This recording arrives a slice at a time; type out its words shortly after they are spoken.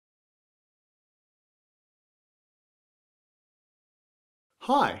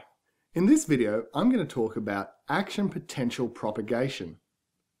Hi! In this video, I'm going to talk about action potential propagation.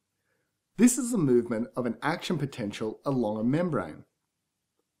 This is the movement of an action potential along a membrane.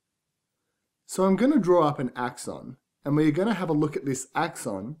 So I'm going to draw up an axon, and we're going to have a look at this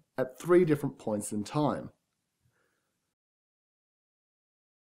axon at 3 different points in time.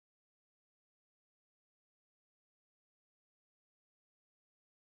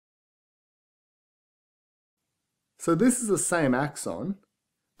 So this is the same axon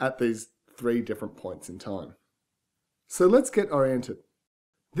at these 3 different points in time. So let's get oriented.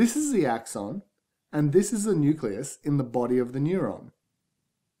 This is the axon, and this is the nucleus in the body of the neuron.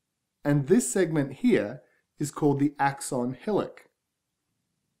 And this segment here is called the axon hillock.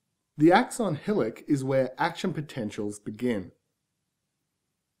 The axon hillock is where action potentials begin.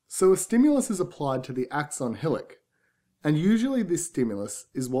 So a stimulus is applied to the axon hillock, and usually this stimulus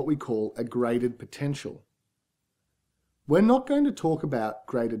is what we call a graded potential. We're not going to talk about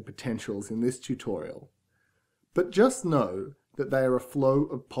graded potentials in this tutorial, but just know that they are a flow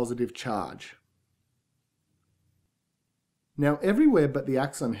of positive charge. Now everywhere but the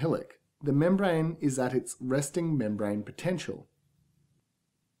axon hillock, the membrane is at its resting membrane potential.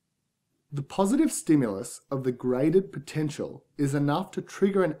 The positive stimulus of the graded potential is enough to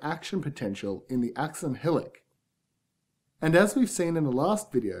trigger an action potential in the axon hillock. And as we've seen in the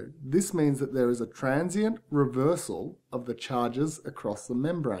last video, this means that there is a transient reversal of the charges across the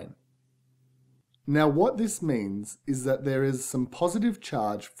membrane. Now what this means is that there is some positive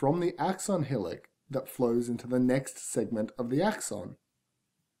charge from the axon hillock that flows into the next segment of the axon.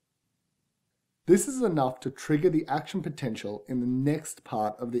 This is enough to trigger the action potential in the next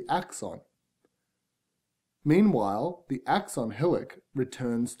part of the axon. Meanwhile, the axon hillock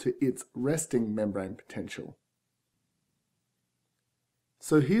returns to its resting membrane potential.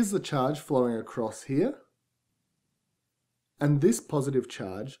 So here's the charge flowing across here, and this positive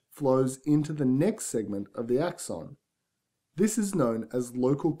charge flows into the next segment of the axon. This is known as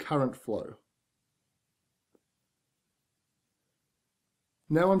local current flow.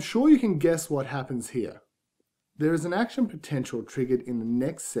 Now I'm sure you can guess what happens here. There is an action potential triggered in the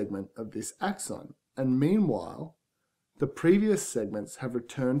next segment of this axon, and meanwhile, the previous segments have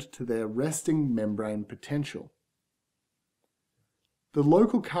returned to their resting membrane potential. The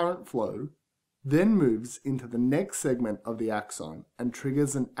local current flow then moves into the next segment of the axon and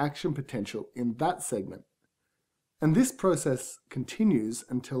triggers an action potential in that segment. And this process continues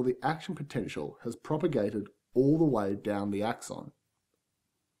until the action potential has propagated all the way down the axon.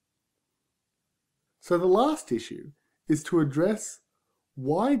 So the last issue is to address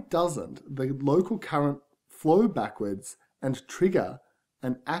why doesn't the local current flow backwards and trigger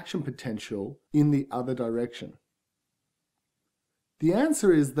an action potential in the other direction? The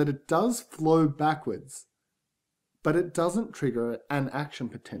answer is that it does flow backwards, but it doesn't trigger an action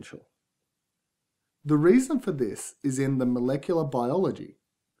potential. The reason for this is in the molecular biology.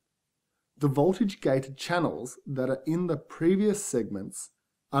 The voltage-gated channels that are in the previous segments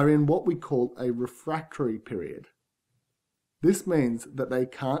are in what we call a refractory period. This means that they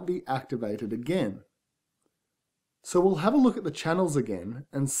can't be activated again. So we'll have a look at the channels again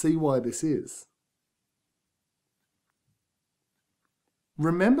and see why this is.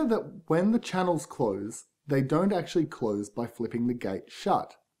 Remember that when the channels close, they don't actually close by flipping the gate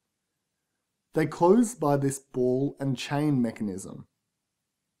shut. They close by this ball and chain mechanism.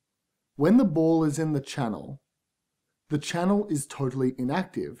 When the ball is in the channel is totally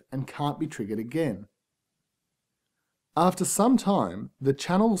inactive and can't be triggered again. After some time, the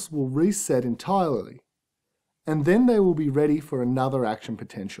channels will reset entirely, and then they will be ready for another action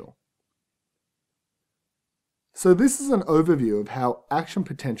potential. So this is an overview of how action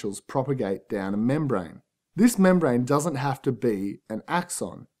potentials propagate down a membrane. This membrane doesn't have to be an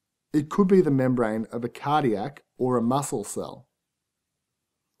axon. It could be the membrane of a cardiac or a muscle cell.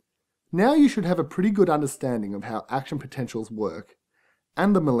 Now you should have a pretty good understanding of how action potentials work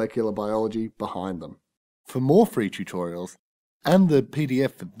and the molecular biology behind them. For more free tutorials and the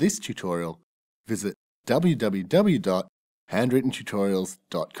PDF for this tutorial, visit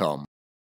www.handwrittentutorials.com.